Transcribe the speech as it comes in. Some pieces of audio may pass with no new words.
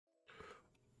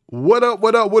What up,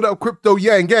 what up, what up, Crypto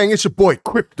Yang Gang? It's your boy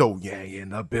Crypto Yang in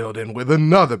the building with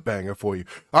another banger for you.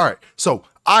 All right, so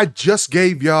I just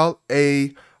gave y'all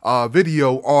a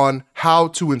video on how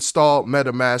to install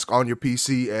Metamask on your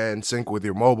PC and sync with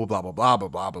your mobile, blah, blah, blah, blah,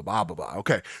 blah, blah, blah, blah, blah.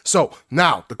 Okay, so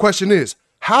now the question is,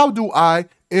 how do I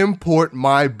import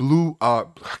my I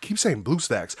keep saying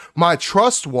BlueStacks, my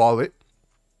Trust wallet?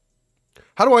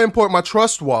 How do I import my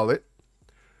Trust wallet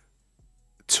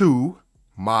to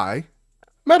my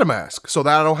Metamask so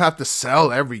that I don't have to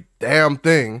sell every damn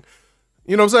thing?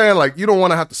 You know what I'm saying? Like, you don't want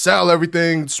to have to sell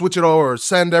everything, switch it over, or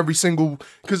send every single,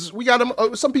 because we got them.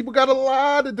 Some people got a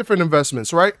lot of different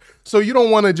investments, right? So you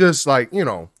don't want to just like, you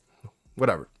know,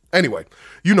 whatever. Anyway,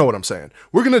 you know what I'm saying.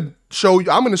 I'm going to show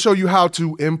you how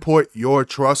to import your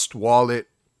Trust wallet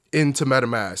into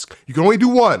Metamask. You can only do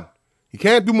one. You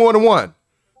can't do more than one.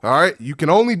 All right. You can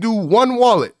only do one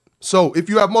wallet. So if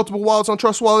you have multiple wallets on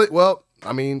Trust wallet, well,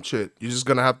 I mean, shit, you're just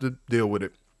going to have to deal with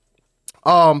it.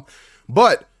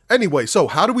 But anyway, so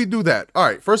how do we do that? All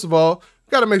right. First of all,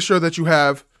 you got to make sure that you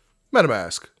have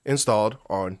Metamask installed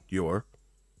on your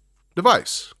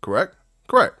device. Correct?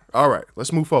 Correct. All right.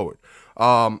 Let's move forward.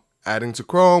 Adding to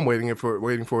Chrome, waiting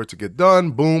for it to get done.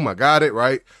 Boom. I got it.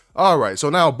 Right. All right. So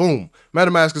now, boom,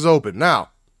 Metamask is open. Now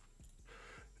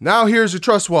here's your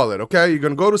Trust wallet. Okay. You're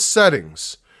going to go to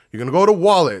settings. You're going to go to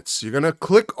wallets. You're going to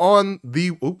click on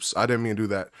the, oops, I didn't mean to do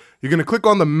that. You're going to click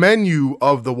on the menu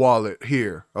of the wallet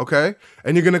here, okay?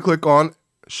 And you're going to click on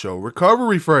show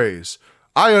recovery phrase.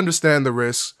 I understand the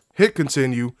risks. Hit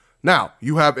continue. Now,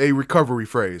 you have a recovery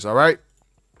phrase, all right?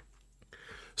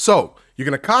 So, you're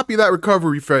going to copy that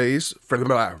recovery phrase,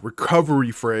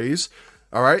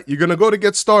 all right? You're going to go to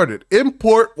get started.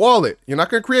 Import wallet. You're not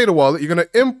going to create a wallet. You're going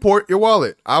to import your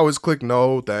wallet. I always click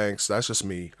no, thanks. That's just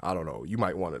me. I don't know. You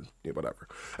might want to, whatever.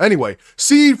 Anyway,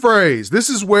 seed phrase. This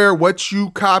is where what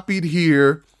you copied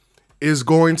here is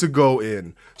going to go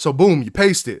in. So boom, you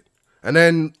paste it. And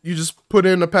then you just put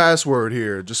in a password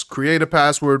here. Just create a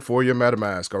password for your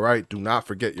MetaMask, all right? Do not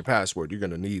forget your password. You're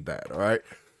going to need that, all right?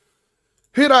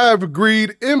 Hit I have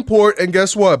agreed, import, and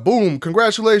guess what? Boom,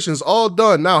 congratulations, all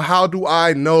done. Now, how do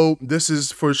I know this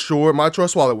is for sure my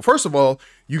Trust wallet? Well, first of all,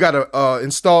 you got to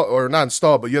install, or not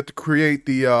install, but you have to create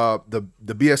the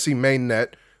BSC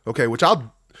Mainnet, okay, which I've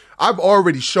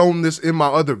already shown this in my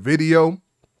other video.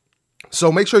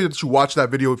 So make sure that you watch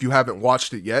that video if you haven't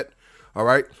watched it yet, all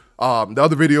right? The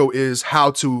other video is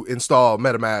how to install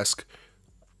MetaMask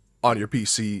on your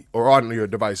PC or on your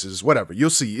devices, whatever. You'll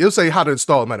see. It'll say how to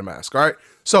install MetaMask, all right?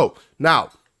 So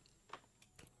now,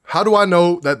 how do I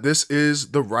know that this is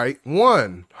the right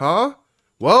one, huh?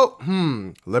 Well,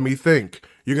 let me think.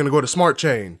 You're going to go to Smart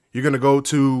Chain. You're going to go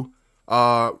to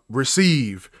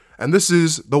receive. And this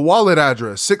is the wallet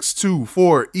address,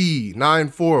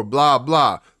 624E94 blah,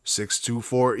 blah.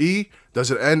 624E. Does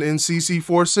it end in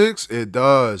CC46? It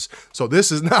does. So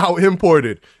this is now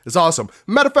imported. It's awesome.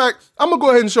 Matter of fact, I'm going to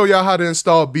go ahead and show y'all how to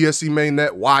install BSC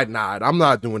Mainnet. Why not? I'm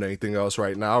not doing anything else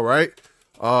right now, right?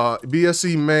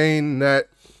 BSC Mainnet.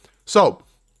 So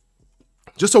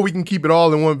just so we can keep it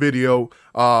all in one video,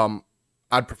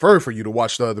 I'd prefer for you to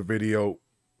watch the other video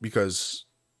because,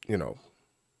 you know,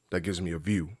 that gives me a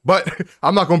view, but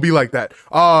I'm not going to be like that.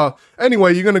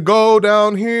 Anyway, you're going to go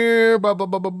down here, blah, blah,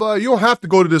 blah, blah, blah. You don't have to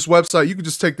go to this website. You can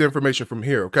just take the information from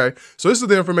here. Okay. So this is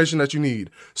the information that you need.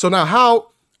 So now how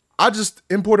I just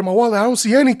imported my wallet. I don't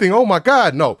see anything. Oh my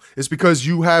God. No, it's because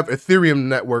you have Ethereum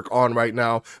network on right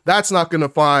now. That's not going to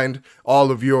find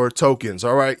all of your tokens.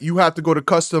 All right. You have to go to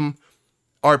custom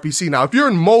RPC. Now, if you're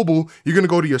in mobile, you're going to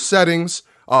go to your settings.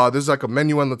 There's like a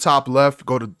menu on the top left.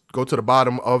 Go to the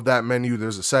bottom of that menu.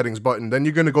 There's a settings button. Then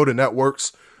you're going to go to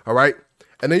networks. All right.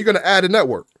 And then you're going to add a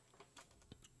network.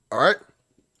 All right.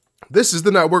 This is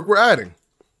the network we're adding.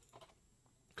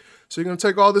 So you're going to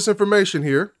take all this information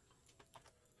here.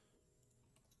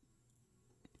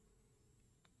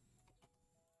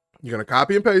 You're going to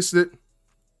copy and paste it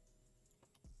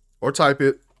or type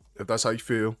it if that's how you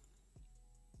feel.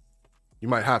 You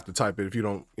might have to type it if you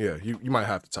don't. Yeah, you might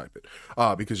have to type it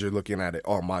because you're looking at it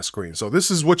on my screen. So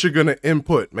this is what you're going to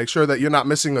input. Make sure that you're not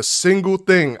missing a single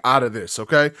thing out of this,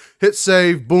 okay? Hit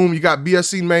save. Boom. You got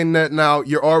BSC Mainnet now.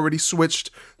 You're already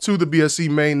switched to the BSC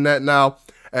Mainnet now.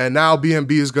 And now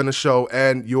BNB is going to show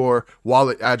and your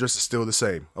wallet address is still the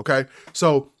same, okay?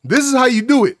 So this is how you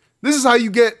do it. This is how you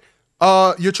get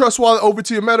your Trust wallet over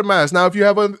to your MetaMask. Now, if you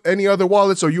have any other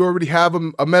wallets or you already have a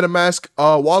MetaMask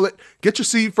wallet, get your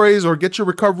seed phrase or get your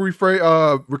recovery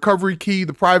key,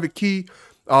 the private key.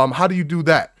 How do you do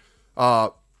that?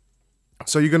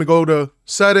 So you're going to go to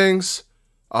settings.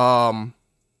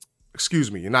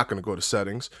 Excuse me, you're not going to go to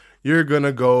settings. You're going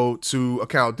to go to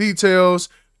account details,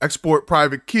 export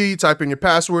private key, type in your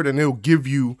password, and it'll give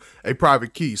you a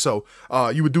private key. So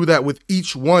you would do that with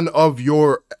each one of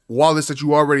your wallets that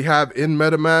you already have in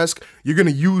MetaMask. You're going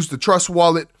to use the Trust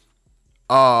Wallet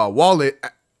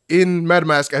in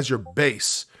MetaMask as your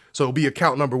base. So it'll be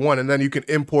account number one, and then you can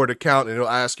import account, and it'll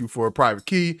ask you for a private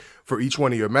key for each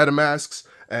one of your MetaMasks,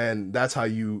 and that's how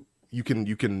you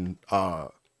can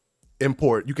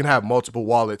import. You can have multiple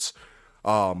wallets,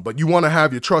 but you want to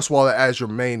have your Trust Wallet as your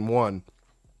main one,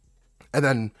 and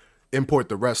then import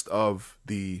the rest of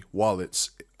the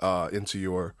wallets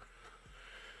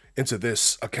into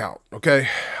this account. Okay,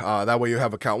 that way you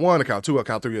have account 1, account 2,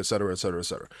 account 3, etc., etc.,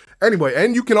 etc. Anyway,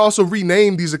 and you can also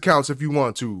rename these accounts if you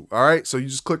want to. All right, so you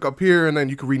just click up here and then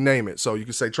you can rename it. So you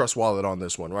can say Trust Wallet on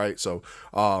this one, right? So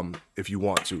if you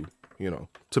want to, you know,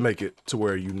 to make it to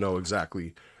where you know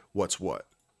exactly what's what,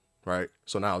 right?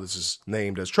 So now this is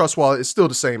named as Trust Wallet. It's still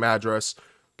the same address.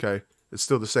 Okay, it's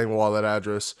still the same wallet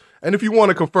address. And if you want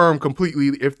to confirm completely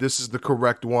if this is the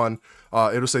correct one,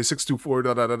 it'll say 624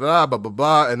 blah blah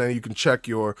blah, and then you can check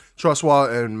your Trust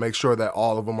Wallet and make sure that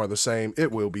all of them are the same.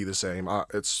 It will be the same.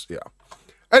 Yeah.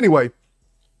 Anyway,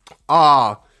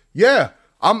 yeah,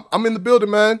 I'm in the building,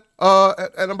 man.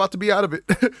 And I'm about to be out of it.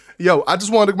 Yo, I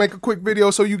just wanted to make a quick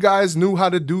video so you guys knew how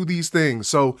to do these things.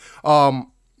 So,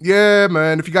 yeah,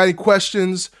 man, if you got any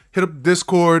questions, hit up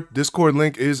Discord. Discord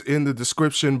link is in the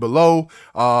description below.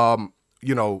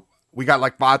 You know, we got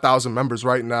like 5,000 members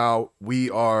right now. We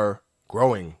are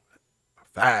growing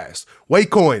fast.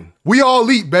 Wakecoin, we all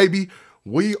eat, baby.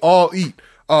 We all eat.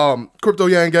 Crypto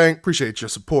Yang Gang, appreciate your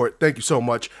support. Thank you so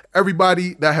much.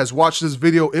 Everybody that has watched this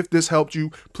video, if this helped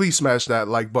you, please smash that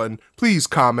like button. Please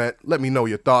comment. Let me know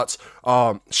your thoughts.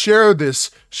 Share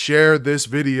this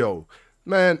video.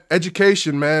 Man,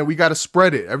 education, man, we got to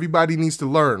spread it. Everybody needs to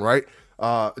learn, right?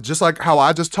 Just like how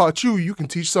I just taught you, you can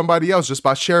teach somebody else just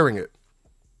by sharing it.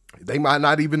 They might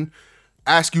not even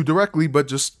ask you directly, but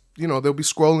just, you know, they'll be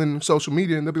scrolling social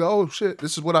media and they'll be like, oh shit,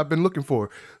 this is what I've been looking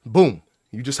for. Boom.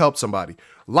 You just helped somebody.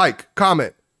 Like,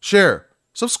 comment, share,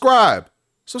 subscribe.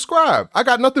 I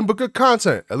got nothing but good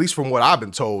content, at least from what I've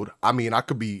been told. I mean, I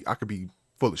could be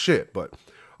full of shit, but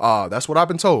that's what I've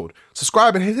been told.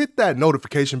 Subscribe and hit that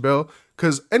notification bell,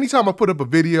 because anytime I put up a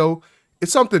video,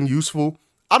 it's something useful.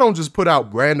 I don't just put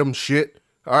out random shit,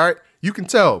 all right? You can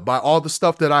tell by all the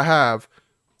stuff that I have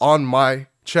on my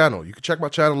channel. You can check my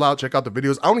channel out, check out the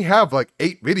videos. I only have like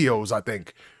 8 videos, I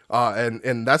think,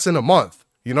 and that's in a month,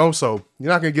 you know? So you're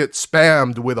not going to get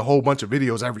spammed with a whole bunch of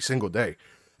videos every single day.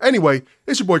 Anyway,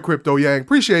 it's your boy Crypto Yang.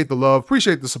 Appreciate the love,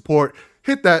 appreciate the support.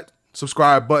 Hit that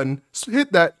subscribe button,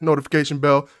 hit that notification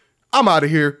bell. I'm out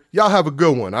of here. Y'all have a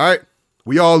good one, all right?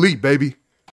 We all eat, baby.